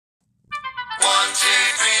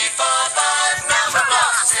Number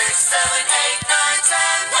blocks. 6, 7, 8, 9,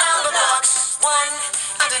 10. Number blocks. 1,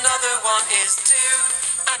 and another one is 2,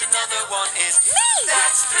 and another one is me.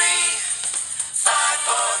 That's 3. 5,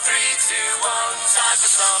 4, 3, 2, 1. Time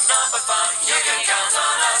for some number fun. You can count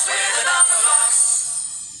on us with a number box.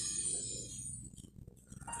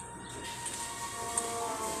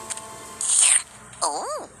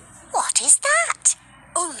 Oh, what is that?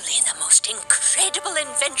 Only the most incredible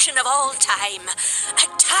invention of all time. A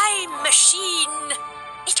time machine.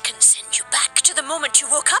 It can send you back to the moment you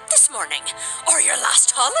woke up this morning, or your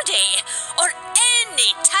last holiday, or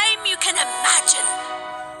any time you can imagine.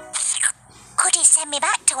 Could it send me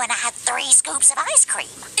back to when I had 3 scoops of ice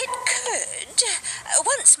cream? It could.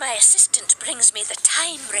 Once my assistant brings me the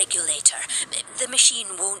time regulator, the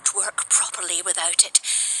machine won't work properly without it.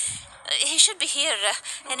 He should be here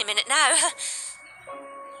any minute now.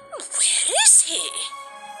 Where is he?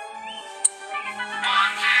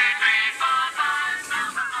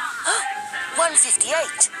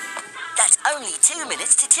 1:58. That's only 2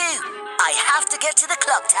 minutes to 2. I have to get to the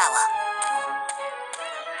clock tower.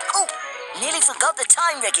 Oh, nearly forgot the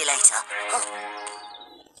time regulator. Oh.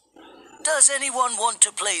 Does anyone want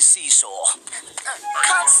to play seesaw?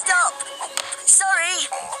 Can't stop. Sorry.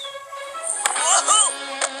 Whoa!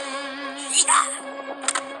 Yeah.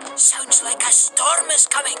 Sounds like a storm is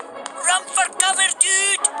coming. Run for cover,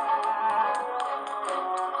 dude.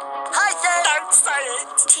 Hi there. Don't say it.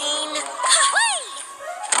 Teen.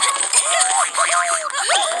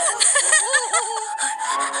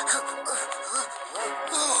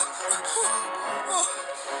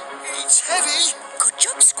 It's heavy. Good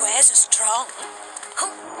job, Squares are strong.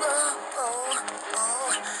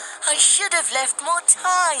 I should have left more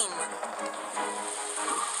time.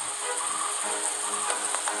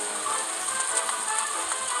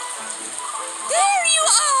 There you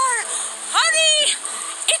are! Hurry!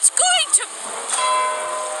 It's going to...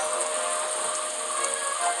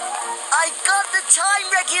 I got the time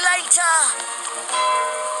regulator.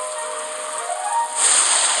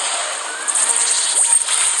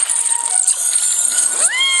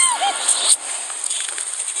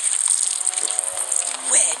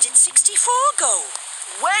 Where did 64 go?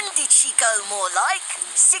 When did she go, more like?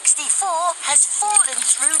 64 has fallen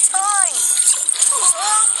through time.